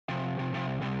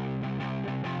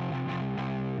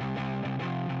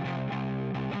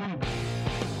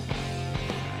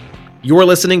You're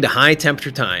listening to High Temperature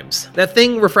Times, that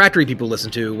thing refractory people listen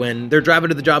to when they're driving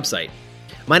to the job site.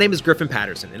 My name is Griffin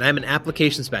Patterson, and I'm an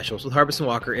application specialist with Harbison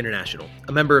Walker International,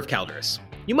 a member of Calderys.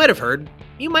 You might have heard,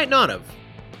 you might not have.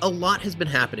 A lot has been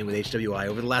happening with HWI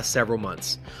over the last several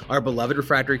months. Our beloved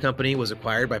refractory company was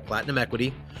acquired by Platinum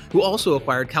Equity, who also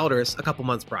acquired Calderys a couple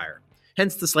months prior.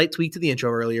 Hence the slight tweak to the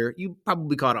intro earlier you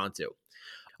probably caught on to.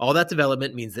 All that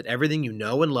development means that everything you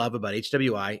know and love about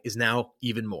HWI is now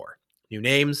even more. New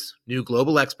names, new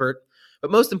global expert, but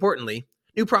most importantly,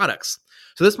 new products.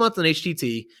 So this month on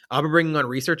HTT, I'll be bringing on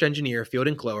research engineer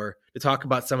Fielding Clower to talk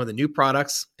about some of the new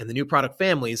products and the new product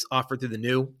families offered through the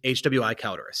new HWI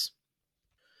Calderys.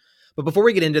 But before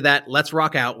we get into that, let's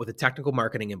rock out with a technical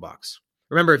marketing inbox.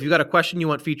 Remember, if you've got a question you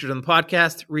want featured on the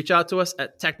podcast, reach out to us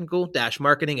at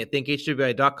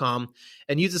technical-marketing@thinkhwi.com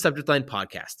and use the subject line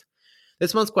podcast.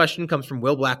 This month's question comes from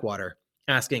Will Blackwater,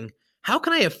 asking, how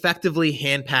can I effectively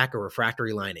hand pack a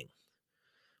refractory lining?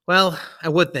 Well, I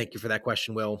would thank you for that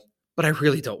question, Will, but I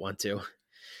really don't want to.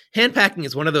 Hand packing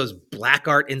is one of those black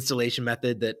art installation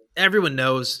method that everyone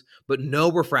knows, but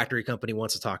no refractory company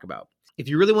wants to talk about. If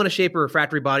you really want to shape a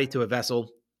refractory body to a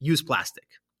vessel, use plastic.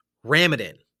 Ram it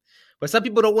in. But some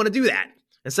people don't want to do that.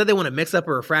 Instead, they want to mix up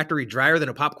a refractory drier than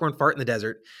a popcorn fart in the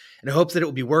desert in hopes that it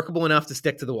will be workable enough to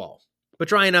stick to the wall, but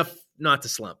dry enough not to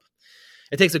slump.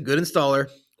 It takes a good installer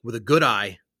with a good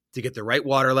eye to get the right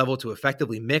water level to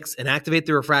effectively mix and activate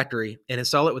the refractory and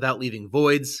install it without leaving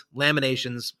voids,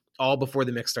 laminations, all before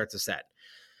the mix starts to set.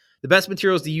 The best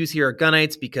materials to use here are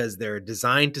gunnites because they're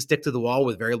designed to stick to the wall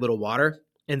with very little water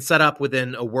and set up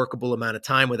within a workable amount of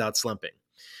time without slumping.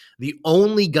 The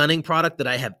only gunning product that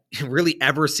I have really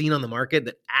ever seen on the market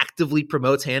that actively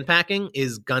promotes hand packing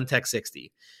is GunTech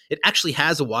 60. It actually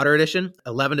has a water addition,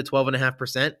 11 to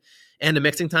 12.5%, and a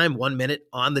mixing time, 1 minute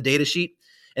on the data sheet,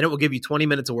 and it will give you 20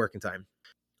 minutes of working time.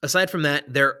 Aside from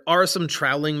that, there are some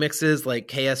troweling mixes like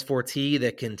KS4T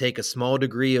that can take a small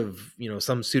degree of,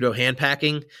 some pseudo hand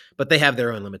packing, but they have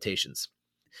their own limitations.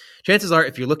 Chances are,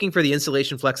 if you're looking for the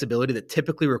installation flexibility that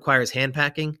typically requires hand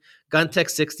packing, GunTech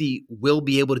 60 will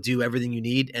be able to do everything you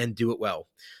need and do it well.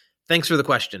 Thanks for the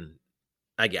question,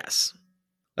 I guess.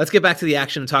 Let's get back to the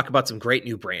action and talk about some great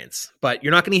new brands. But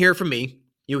you're not going to hear it from me.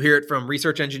 You'll hear it from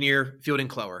research engineer Fielding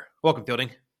Clower. Welcome, Fielding.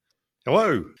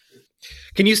 Hello.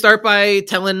 Can you start by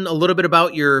telling a little bit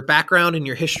about your background and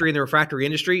your history in the refractory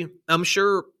industry? I'm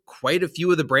sure quite a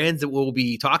few of the brands that we'll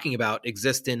be talking about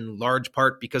exist in large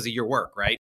part because of your work,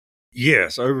 right?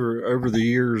 Yes, over the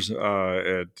years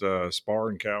at Spar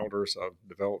and Calderys, I've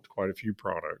developed quite a few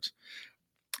products.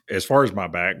 As far as my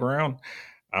background,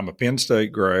 I'm a Penn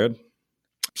State grad.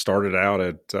 Started out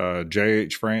at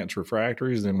JH France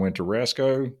Refractories, then went to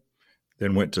Resco,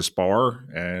 then went to Spar,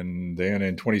 and then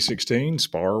in 2016,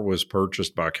 Spar was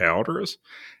purchased by Calderys,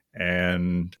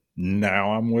 and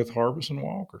now I'm with Harbison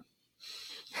Walker.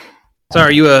 So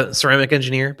are you a ceramic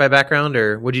engineer by background,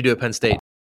 or what did you do at Penn State?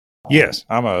 Yes,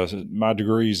 my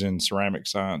degree's in ceramic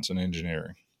science and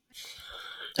engineering.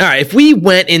 All right, if we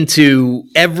went into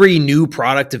every new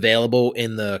product available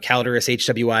in the Calderys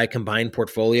HWI combined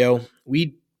portfolio,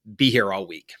 we'd be here all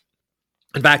week.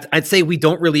 In fact, I'd say we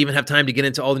don't really even have time to get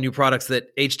into all the new products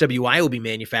that HWI will be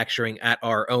manufacturing at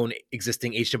our own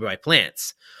existing HWI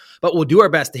plants, but we'll do our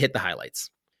best to hit the highlights.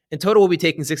 In total, we'll be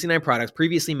taking 69 products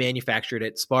previously manufactured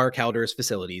at Spar Calderys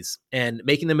facilities and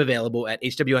making them available at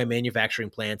HWI manufacturing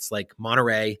plants like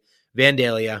Monterey,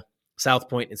 Vandalia, South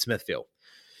Point, and Smithfield.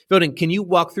 Fielding, can you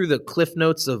walk through the cliff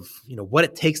notes of what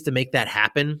it takes to make that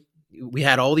happen? We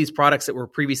had all these products that were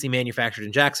previously manufactured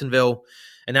in Jacksonville,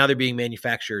 and now they're being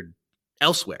manufactured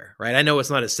elsewhere, right? I know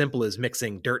it's not as simple as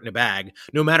mixing dirt in a bag,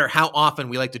 no matter how often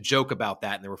we like to joke about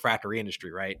that in the refractory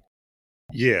industry, right?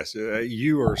 Yes,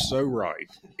 you are so right.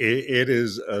 It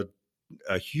is a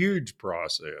huge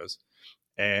process,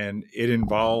 and it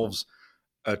involves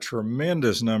a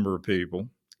tremendous number of people.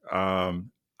 I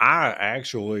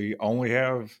actually only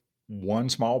have one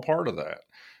small part of that.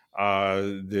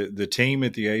 The team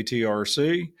at the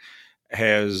ATRC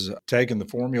has taken the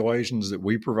formulations that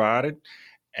we provided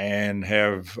and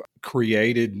have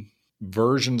created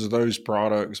versions of those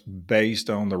products based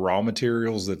on the raw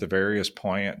materials that the various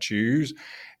plants use.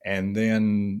 And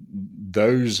then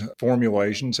those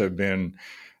formulations have been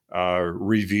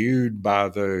reviewed by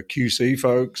the QC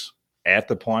folks at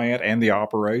the plant and the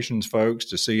operations folks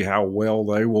to see how well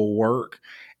they will work.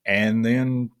 And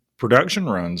then production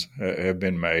runs have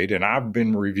been made. And I've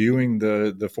been reviewing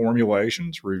the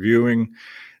formulations, reviewing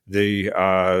the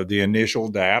initial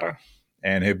data,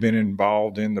 and have been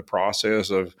involved in the process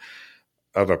of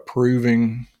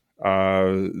approving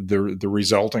the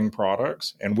resulting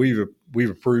products, and we've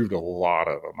approved a lot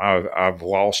of them. I've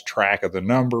lost track of the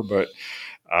number, but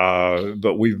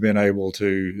we've been able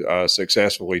to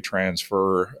successfully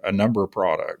transfer a number of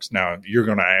products. Now, you're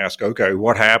going to ask, okay,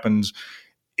 what happens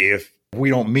if we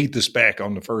don't meet the spec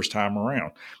on the first time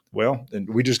around? Well, then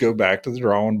we just go back to the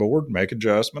drawing board, make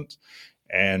adjustments,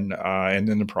 and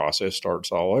then the process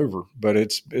starts all over. But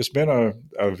it's been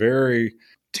a very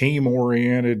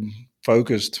team-oriented,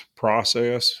 focused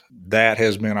process. That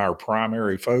has been our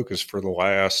primary focus for the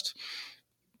last,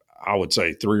 I would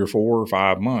say, 3 or 4 or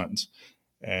 5 months.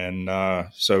 And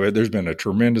so there's been a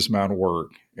tremendous amount of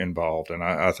work involved, and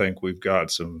I think we've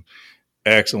got some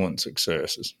excellent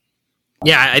successes.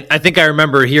 Yeah, I think I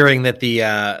remember hearing that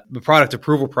the product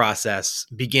approval process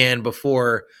began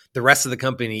before the rest of the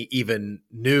company even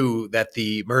knew that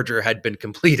the merger had been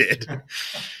completed.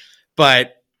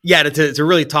 But yeah, to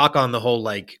really talk on the whole,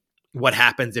 like, what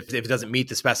happens if it doesn't meet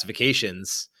the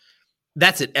specifications,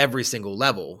 that's at every single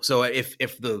level. So if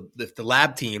the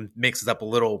lab team mixes up a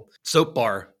little soap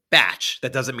bar batch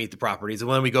that doesn't meet the properties, and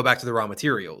then we go back to the raw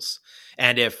materials.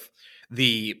 And if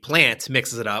the plant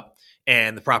mixes it up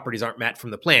and the properties aren't met from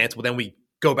the plant, well, then we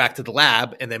go back to the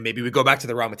lab, and then maybe we go back to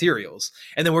the raw materials.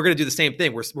 And then we're going to do the same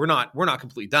thing. We're not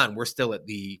completely done. We're still at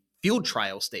the field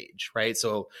trial stage, right?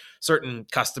 So certain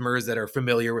customers that are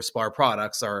familiar with SPAR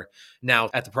products are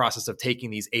now at the process of taking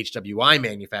these HWI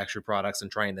manufactured products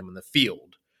and trying them in the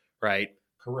field, right?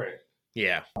 Correct.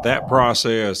 Yeah. That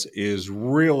process is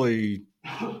really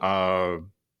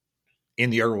in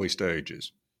the early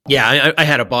stages. Yeah, I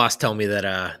had a boss tell me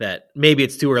that maybe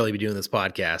it's too early to be doing this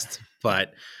podcast,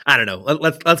 but I don't know.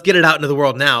 Let's get it out into the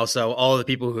world now, so all of the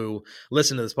people who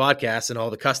listen to this podcast and all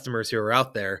the customers who are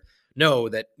out there know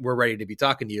that we're ready to be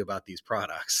talking to you about these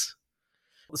products.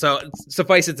 So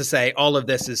suffice it to say, all of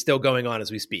this is still going on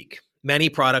as we speak. Many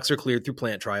products are cleared through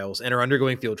plant trials and are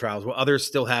undergoing field trials, while others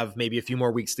still have maybe a few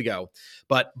more weeks to go.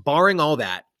 But barring all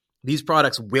that, these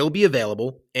products will be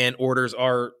available, and orders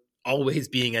are always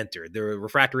being entered. The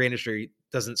refractory industry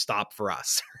doesn't stop for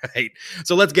us, right?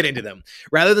 So let's get into them.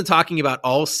 Rather than talking about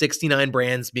all 69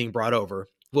 brands being brought over,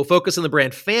 we'll focus on the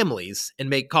brand families and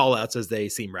make call-outs as they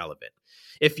seem relevant.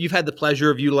 If you've had the pleasure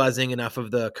of utilizing enough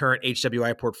of the current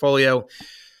HWI portfolio,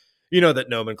 you know that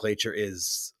nomenclature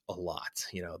is a lot.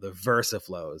 You know, the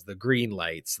VersaFlows, the green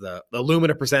lights, the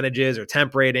lumina percentages or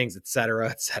temp ratings, et cetera,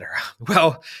 et cetera.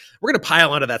 Well, we're going to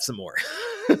pile onto that some more.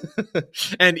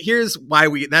 And here's why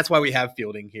that's why we have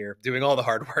Fielding here doing all the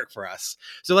hard work for us.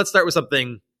 So let's start with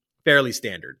something fairly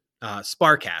standard,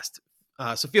 SparCast.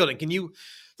 So Fielding, can you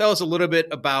tell us a little bit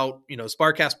about,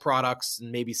 SparCast products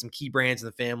and maybe some key brands in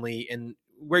the family and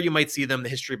where you might see them, the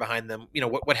history behind them,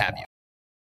 what have you?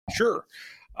 Sure.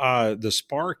 The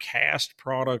SparCast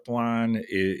product line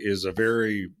is a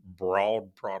very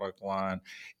broad product line.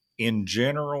 In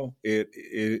general,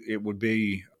 it would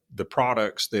be the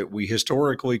products that we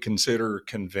historically consider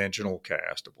conventional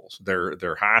castables.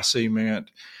 They're high cement.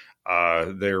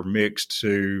 They're mixed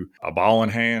to a ball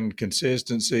and hand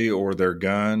consistency, or they're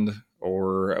gunned,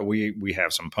 or we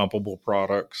have some pumpable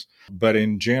products. But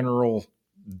in general,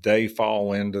 they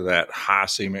fall into that high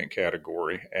cement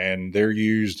category, and they're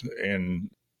used in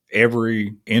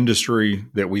every industry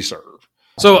that we serve.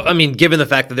 So, given the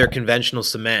fact that they're conventional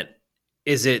cement,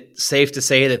 is it safe to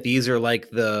say that these are like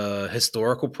the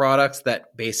historical products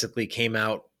that basically came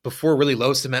out before really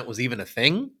low cement was even a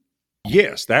thing?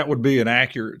 Yes, that would be an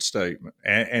accurate statement.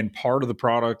 And part of the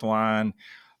product line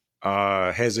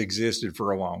has existed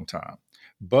for a long time.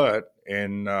 But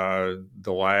in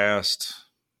the last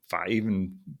 4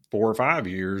 or 5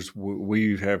 years,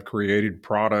 we have created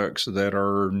products that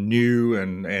are new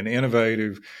and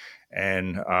innovative.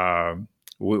 And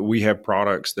we have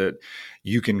products that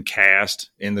you can cast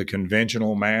in the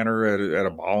conventional manner at a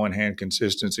ball and hand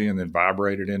consistency and then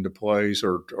vibrate it into place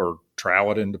or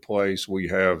trowel it into place. We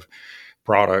have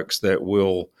products that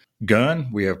will gun.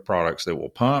 We have products that will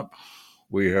pump.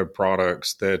 We have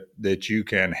products that you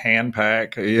can hand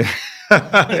pack.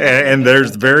 And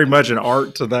there's very much an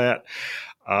art to that.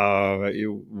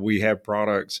 We have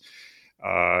products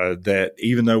that,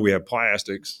 even though we have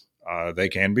plastics, they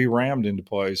can be rammed into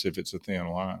place if it's a thin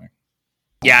lining.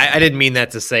 Yeah, I didn't mean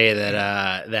that to say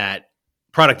that that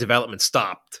product development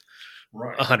stopped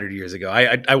 100 years ago.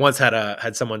 I once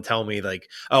had someone tell me, like,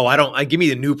 I give me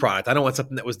the new product. I don't want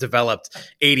something that was developed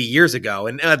 80 years ago.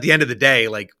 And at the end of the day,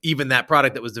 like, even that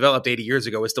product that was developed 80 years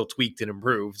ago is still tweaked and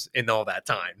improved in all that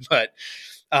time. But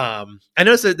I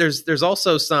noticed that there's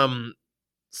also some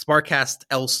SparCast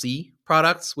LC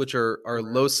products, which are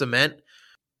low cement.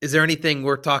 is there anything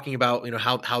worth talking about,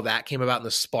 how that came about in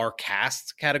the spar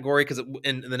cast category? Because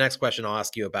in the next question, I'll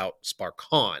ask you about spar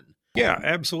con. Yeah,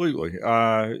 absolutely.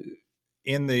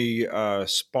 In the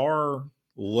spar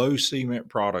low cement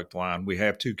product line, we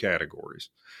have two categories.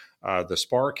 The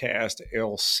SparCast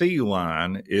LC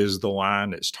line is the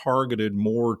line that's targeted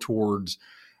more towards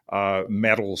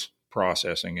metals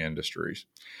processing industries.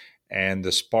 And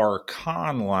the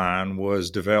SparCon line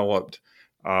was developed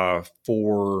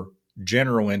for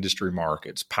general industry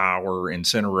markets, power,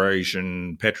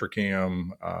 incineration,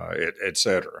 petrochem, et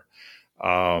cetera.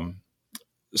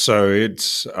 So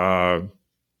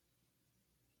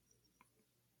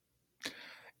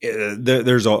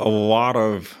there's a lot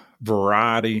of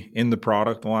variety in the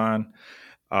product line.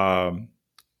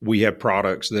 We have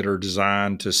products that are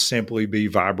designed to simply be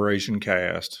vibration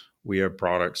cast. We have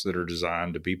products that are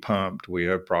designed to be pumped. We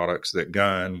have products that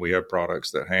gun. We have products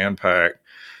that hand pack.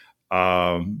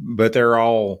 But they're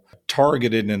all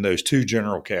targeted in those two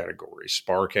general categories.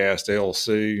 SparCast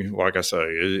LC, like I say,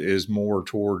 is more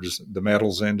towards the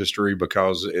metals industry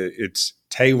because it's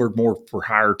tailored more for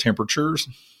higher temperatures.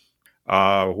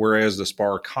 Whereas the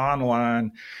SparCon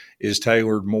line is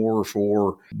tailored more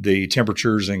for the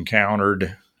temperatures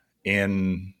encountered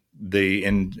in the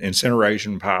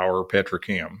incineration power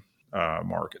petrochem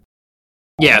market.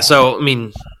 Yeah, so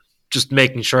just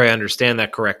making sure I understand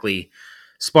that correctly,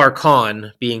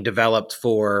 SparCon being developed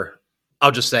for,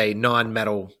 I'll just say,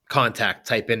 non-metal contact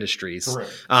type industries.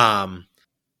 Correct.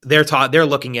 They're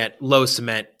looking at low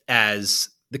cement as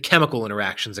the chemical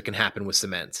interactions that can happen with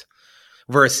cement,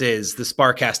 versus the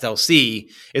SparCast LC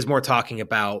is more talking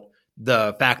about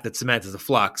the fact that cement is a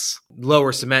flux.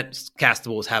 Lower cement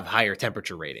castables have higher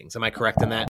temperature ratings. Am I correct in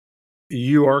that?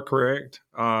 You are correct.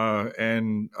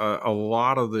 And a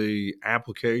lot of the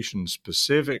application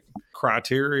specific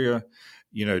criteria,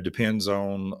 depends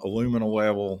on alumina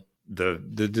level,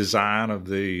 the design of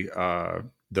the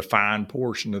fine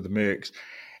portion of the mix,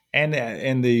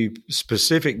 and the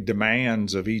specific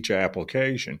demands of each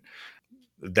application.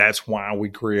 That's why we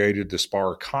created the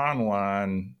SparCon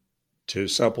line to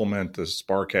supplement the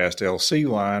SparCast LC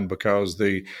line, because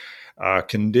the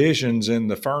conditions in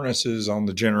the furnaces on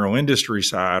the general industry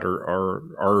side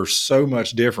are so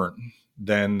much different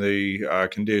than the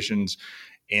conditions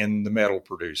in the metal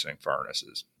producing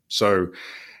furnaces. So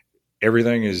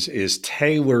everything is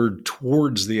tailored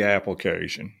towards the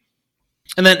application.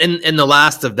 And then in the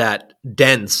last of that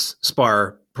dense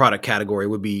spar product category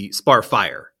would be spar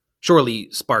fire. Surely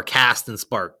SparCast and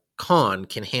SparCon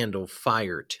can handle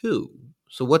fire too.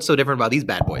 So what's so different about these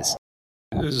bad boys?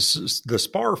 The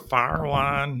Spar Fire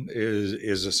line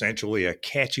is essentially a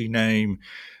catchy name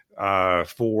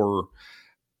for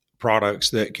products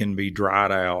that can be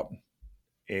dried out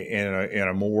in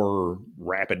a more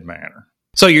rapid manner.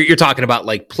 So you're talking about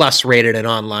like plus rated and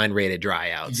online rated dry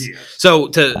outs. Yes.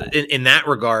 So in that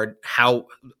regard, how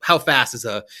fast is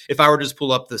if I were to just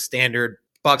pull up the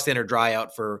box standard dry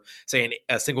out for, say,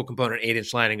 a single component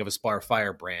 8-inch lining of a Spar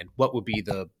Fire brand, what would be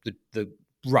the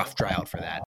rough dry out for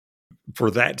that?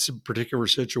 For that particular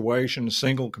situation,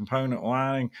 single component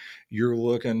lining, you're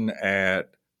looking at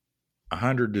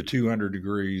 100 to 200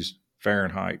 degrees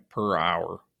Fahrenheit per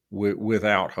hour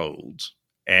without holds.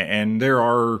 And there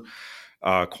are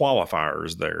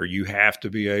qualifiers there. You have to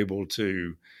be able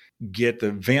to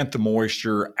vent the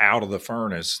moisture out of the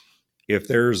furnace. If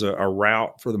there's a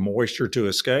route for the moisture to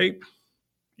escape,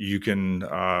 you can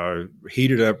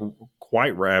heat it up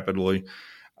quite rapidly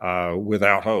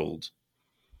without holds.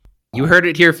 You heard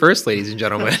it here first, ladies and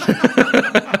gentlemen. I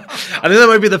think that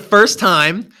might be the first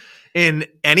time in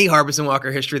any Harbison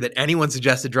Walker history that anyone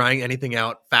suggested drying anything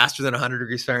out faster than 100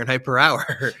 degrees Fahrenheit per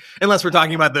hour, unless we're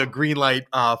talking about the Greenlight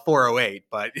 408,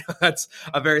 but that's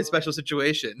a very special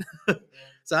situation.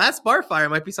 So that Spar Fire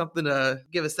might be something to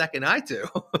give a second eye to.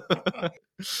 All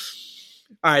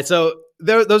right, so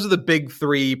those are the big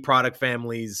three product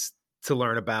families to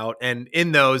learn about, and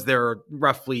in those, there are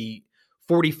roughly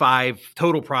 45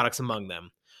 total products among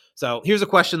them. So here's a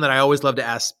question that I always love to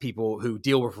ask people who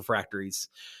deal with refractories.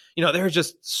 There are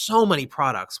just so many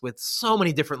products with so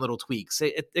many different little tweaks.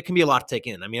 It can be a lot to take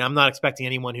in. I'm not expecting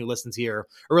anyone who listens here,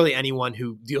 or really anyone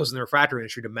who deals in the refractory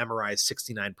industry, to memorize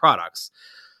 69 products.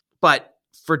 But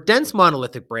for dense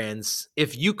monolithic brands,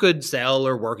 if you could sell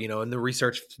or work, in the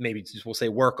research, maybe we'll say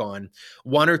work on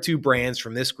one or two brands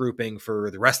from this grouping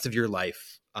for the rest of your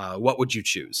life, what would you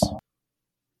choose?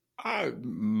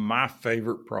 My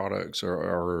favorite products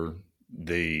are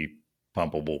the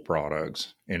pumpable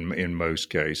products in most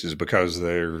cases, because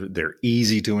they're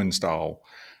easy to install.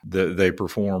 They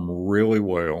perform really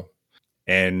well,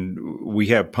 and we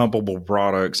have pumpable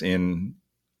products in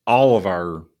all of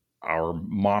our our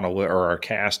monolith or our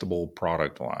castable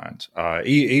product lines.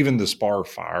 Even the Spar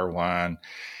Fire line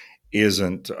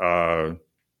isn't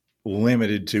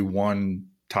limited to one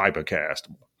type of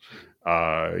castable.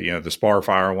 The Spar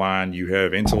Fire line, you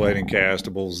have insulating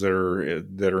castables that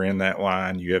are in that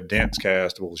line. You have dense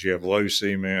castables. You have low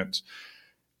cements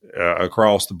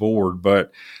across the board.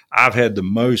 But I've had the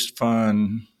most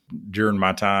fun during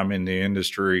my time in the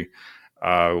industry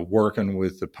working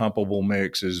with the pumpable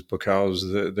mixes because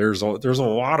there's a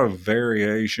lot of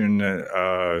variation.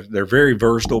 They're very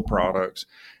versatile products.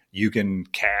 You can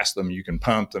cast them, you can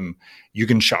pump them, you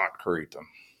can shotcrete them.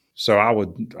 So I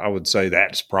would say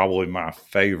that's probably my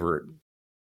favorite.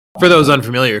 For those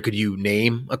unfamiliar, could you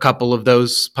name a couple of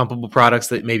those pumpable products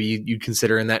that maybe you'd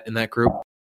consider in that group?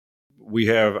 We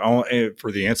have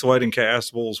for the insulating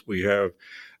castables, we have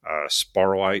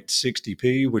Sparlite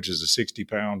 60P, which is a 60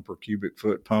 pound per cubic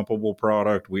foot pumpable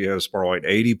product. We have Sparlite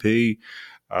 80P,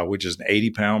 which is an 80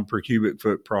 pound per cubic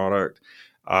foot product.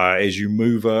 As you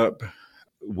move up,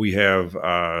 we have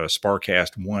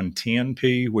Sparcast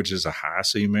 110P, which is a high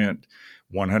cement,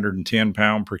 110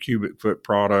 pound per cubic foot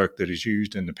product that is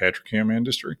used in the petrochem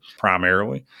industry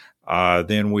primarily.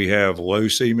 Then we have low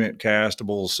cement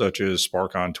castables such as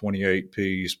Sparcon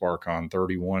 28P, Sparcon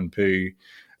 31P,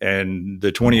 and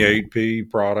the 28P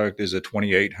product is a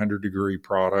 2800 degree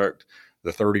product.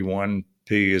 The 31P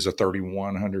is a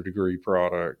 3100 degree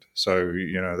product. So,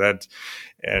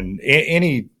 and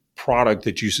any product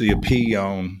that you see a P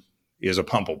on is a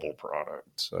pumpable product.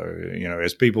 So,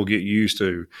 as people get used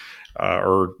to,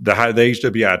 or the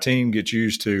HWI team gets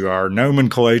used to our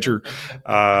nomenclature,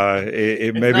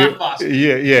 it maybe,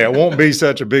 it won't be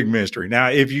such a big mystery. Now,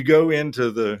 if you go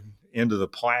into the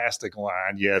plastic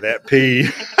line, that P,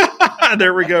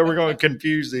 there we go. We're going to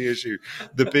confuse the issue.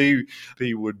 The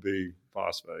P would be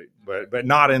phosphate, but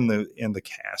not in the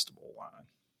castable line.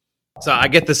 So I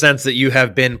get the sense that you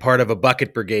have been part of a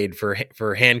bucket brigade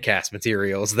for hand cast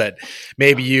materials that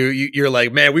maybe you're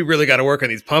like, man, we really got to work on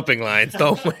these pumping lines,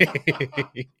 don't we?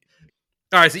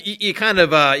 All right, so you kind of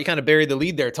buried the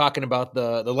lead there talking about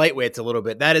the lightweights a little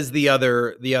bit. That is the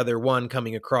other one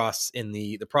coming across in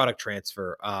the product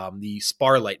transfer, the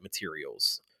Sparlite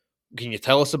materials. Can you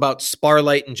tell us about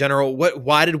Sparlite in general?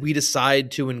 Why did we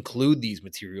decide to include these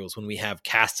materials when we have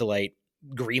Castilite,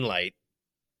 Greenlight?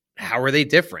 How are they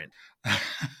different?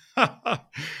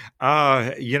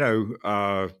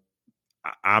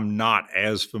 I'm not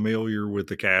as familiar with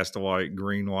the Castilite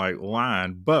Greenlight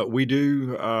line, but we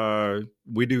do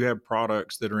have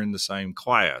products that are in the same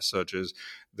class, such as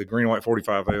the Greenlight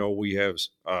 45L. We have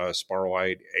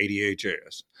Sparlite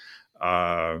 80HS.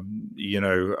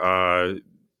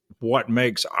 What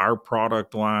makes our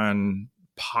product line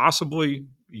possibly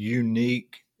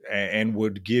unique and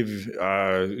would give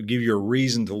you a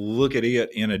reason to look at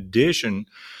it in addition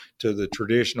to the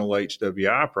traditional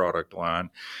HWI product line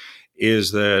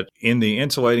is that in the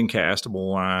insulating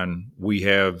castable line, we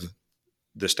have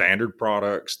the standard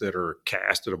products that are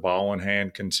cast at a ball and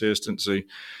hand consistency.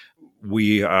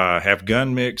 We have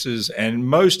gun mixes, and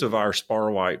most of our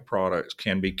Sparlite products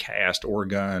can be cast or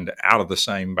gunned out of the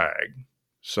same bag.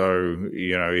 So,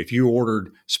 if you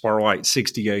ordered Sparlite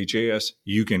 60HS,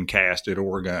 you can cast it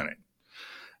or gun it.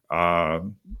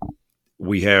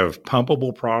 We have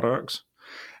pumpable products.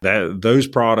 Those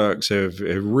products have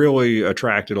really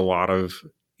attracted a lot of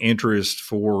interest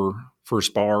for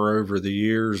Spar over the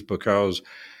years because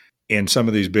in some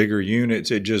of these bigger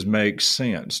units, it just makes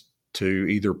sense to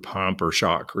either pump or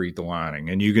shotcrete the lining.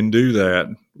 And you can do that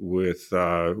with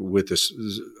a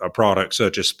product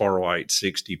such as Sparlite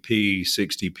 60P,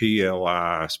 60P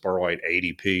Li, Sparlite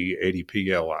 80P,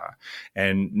 80P Li.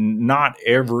 And not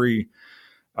every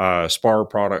Spar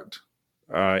product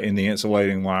in the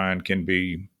insulating line can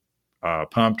be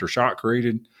pumped or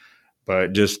shotcreted,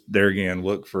 but just there again,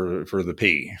 look for the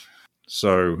P.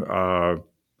 So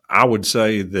I would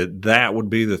say that would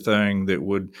be the thing that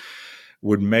would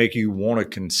make you want to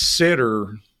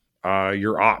consider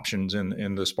your options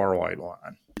in the Sparlite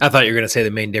line. I thought you were going to say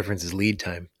the main difference is lead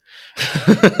time. No,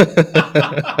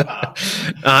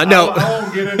 I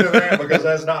won't get into that because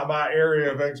that's not my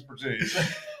area of expertise.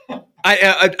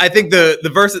 I think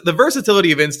the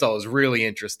versatility of install is really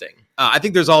interesting. I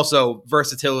think there's also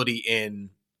versatility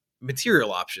in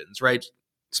material options, right?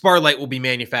 Sparlite will be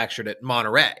manufactured at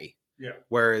Monterey. Yeah.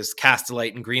 Whereas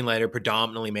Castilite and Greenlight are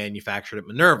predominantly manufactured at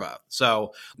Minerva.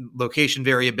 So location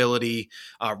variability,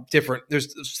 different.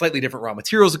 There's slightly different raw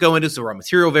materials that go into, so raw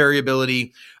material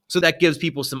variability. So that gives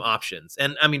people some options.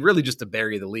 And I mean, really just to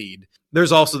bury the lead,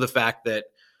 there's also the fact that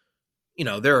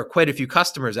there are quite a few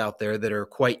customers out there that are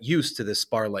quite used to this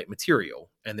spar light material,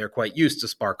 and they're quite used to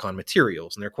SparCon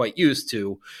materials, and they're quite used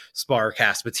to spar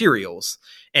cast materials,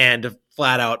 and to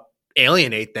flat out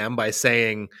alienate them by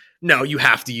saying, no, you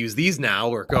have to use these now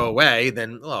or go away,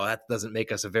 then, that doesn't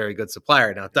make us a very good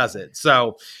supplier now, does it?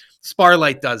 So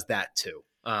Sparlight does that too.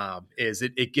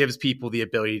 It gives people the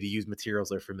ability to use materials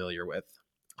they're familiar with.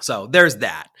 So there's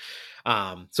that.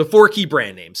 So 4 key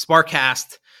brand names: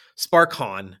 SparCast,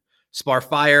 SparCon,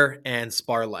 Sparfire, and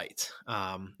Sparlight.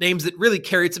 Names that really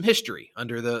carried some history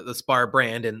under the Spar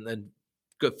brand, and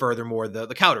furthermore, the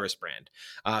Calderys brand.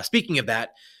 Speaking of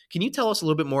that, can you tell us a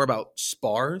little bit more about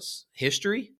Spar's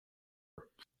history?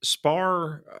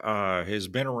 Spar has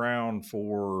been around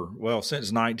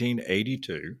since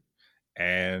 1982.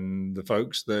 And the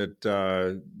folks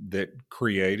that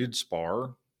created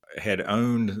Spar had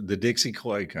owned the Dixie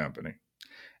Clay Company.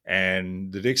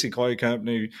 And the Dixie Clay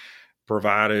Company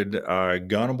provided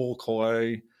gunnable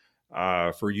clay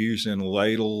for use in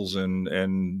ladles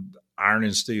and iron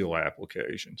and steel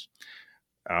applications.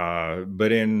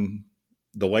 But in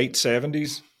the late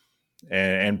 70s,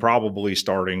 and probably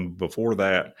starting before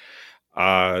that,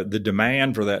 the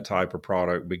demand for that type of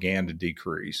product began to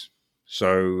decrease.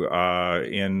 So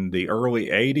in the early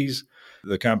 80s,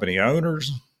 the company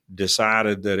owners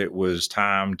decided that it was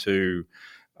time to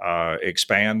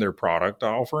expand their product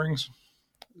offerings.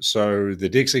 So the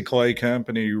Dixie Clay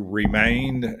Company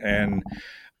remained and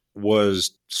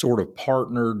was sort of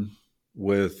partnered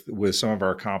with some of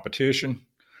our competition.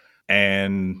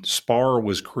 And Spar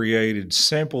was created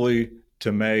simply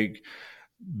to make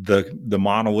the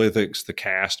monolithics, the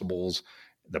castables,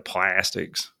 the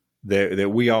plastics that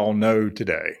we all know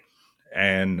today.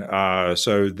 And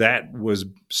so that was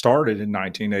started in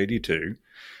 1982.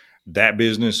 That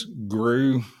business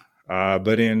grew,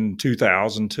 but in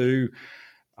 2002,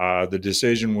 the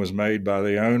decision was made by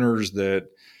the owners that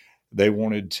they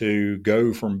wanted to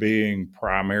go from being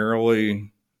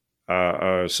primarily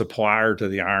a supplier to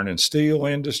the iron and steel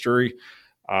industry,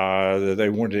 that they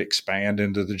wanted to expand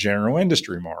into the general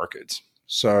industry markets.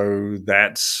 So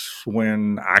that's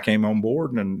when I came on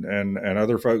board and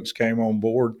other folks came on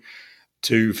board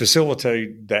to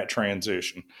facilitate that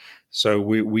transition. So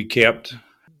we kept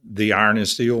the iron and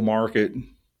steel market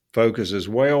focus as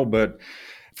well, but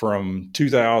from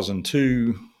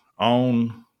 2002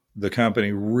 on, the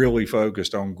company really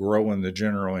focused on growing the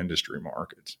general industry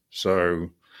markets. So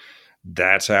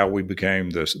that's how we became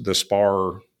the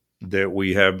Spar that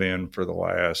we have been for the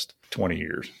last 20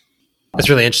 years. That's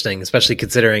really interesting, especially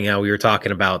considering how we were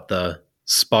talking about the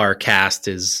Spar cast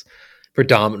is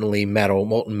predominantly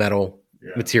molten metal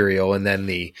material, and then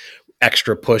the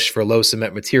extra push for low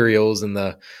cement materials in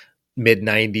the mid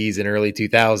 90s and early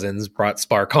 2000s brought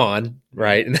SparCon,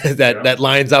 right? And that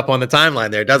lines up on the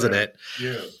timeline there, doesn't it?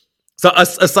 Yeah. So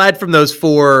aside from those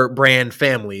 4 brand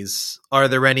families, are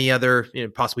there any other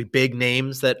possibly big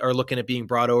names that are looking at being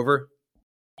brought over?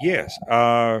 Yes.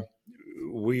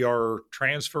 We are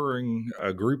transferring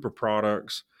a group of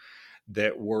products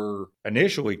that were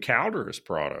initially Calderys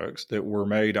products that were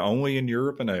made only in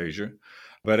Europe and Asia.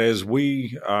 But as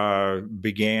we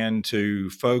began to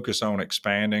focus on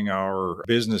expanding our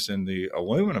business in the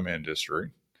aluminum industry,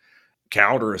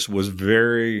 Calderys was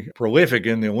very prolific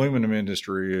in the aluminum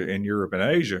industry in Europe and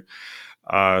Asia.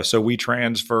 So we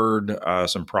transferred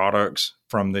some products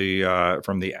from the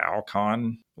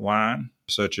Alcon line,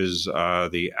 such as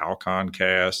the Alcon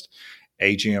cast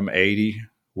HM80,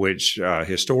 which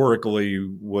historically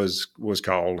was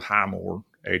called Highmore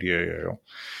 80AL.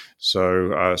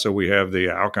 So we have the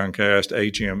Alcon cast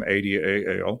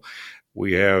HM80AL.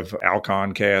 We have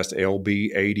Alcon cast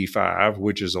LB85,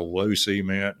 which is a low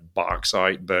cement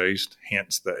bauxite based,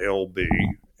 hence the LB.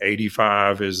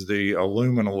 85 is the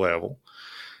alumina level.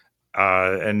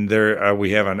 And there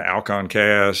we have an Alcon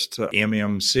cast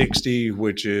MM60,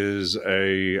 which is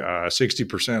a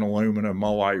 60% alumina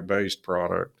mullite based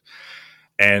product.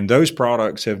 And those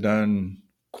products have done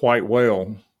quite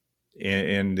well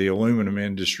in the aluminum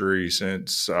industry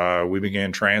since we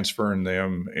began transferring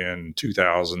them in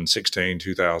 2016,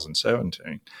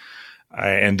 2017.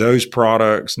 And those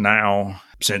products now,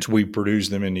 since we produce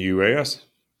them in the U.S.,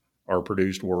 are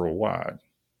produced worldwide.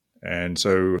 And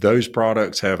so those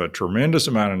products have a tremendous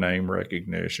amount of name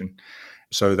recognition.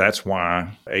 So that's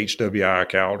why HWI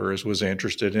Calderys was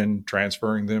interested in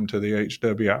transferring them to the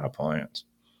HWI plants.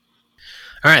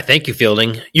 All right. Thank you,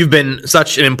 Fielding. You've been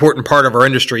such an important part of our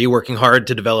industry, working hard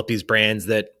to develop these brands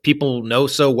that people know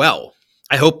so well.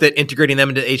 I hope that integrating them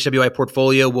into the HWI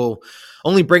portfolio will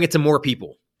only bring it to more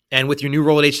people. And with your new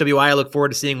role at HWI, I look forward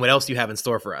to seeing what else you have in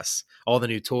store for us, all the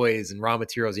new toys and raw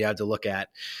materials you have to look at.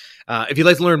 If you'd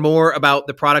like to learn more about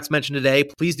the products mentioned today,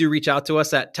 please do reach out to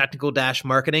us at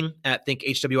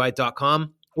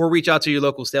technical-marketing@thinkhwi.com or reach out to your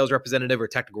local sales representative or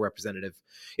technical representative.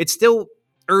 It's still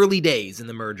early days in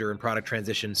the merger and product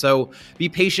transition, so be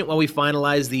patient while we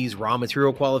finalize these raw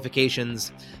material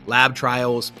qualifications, lab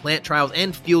trials, plant trials,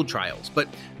 and field trials. But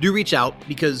do reach out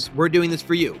because we're doing this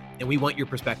for you and we want your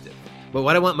perspective. But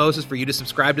what I want most is for you to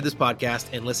subscribe to this podcast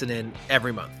and listen in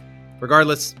every month.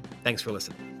 Regardless, thanks for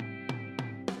listening.